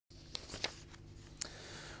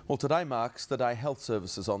Well, today marks the day health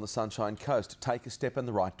services on the Sunshine Coast take a step in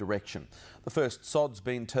the right direction. The first sod's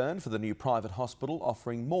been turned for the new private hospital,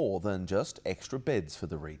 offering more than just extra beds for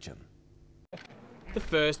the region. The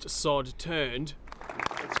first sod turned.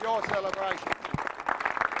 It's your celebration.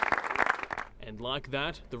 And like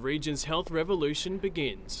that, the region's health revolution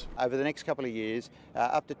begins. Over the next couple of years,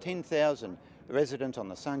 up to 10,000 residents on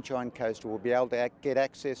the Sunshine Coast will be able to get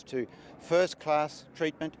access to first-class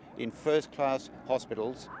treatment in first-class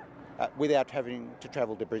hospitals without having to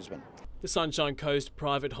travel to Brisbane. The Sunshine Coast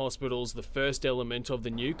Private Hospital's the first element of the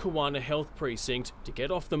new Kawana Health Precinct to get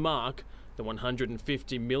off the mark. The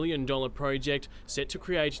 $150 million project set to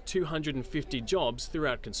create 250 jobs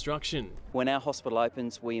throughout construction. When our hospital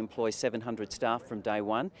opens, we employ 700 staff from day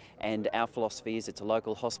one, and our philosophy is it's a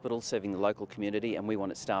local hospital serving the local community, and we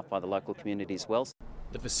want it staffed by the local community as well.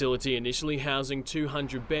 The facility initially housing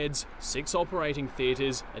 200 beds, 6 operating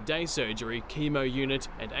theatres, a day surgery, chemo unit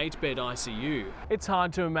and 8-bed ICU. It's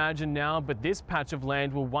hard to imagine now, but this patch of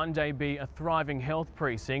land will one day be a thriving health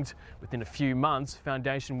precinct. Within a few months,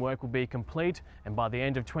 foundation work will be complete, and by the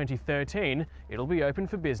end of 2013, it'll be open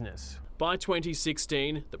for business. By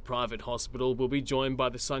 2016, the private hospital will be joined by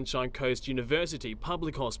the Sunshine Coast University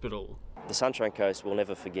Public Hospital. The Sunshine Coast will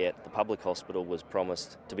never forget the public hospital was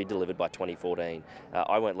promised to be delivered by 2014.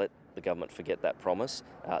 I won't let the government forget that promise.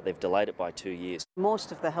 They've delayed it by 2 years.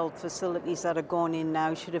 Most of the health facilities that are going in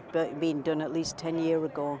now should have been done at least 10 years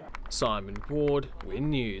ago. Simon Ward,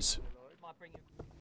 WIN News.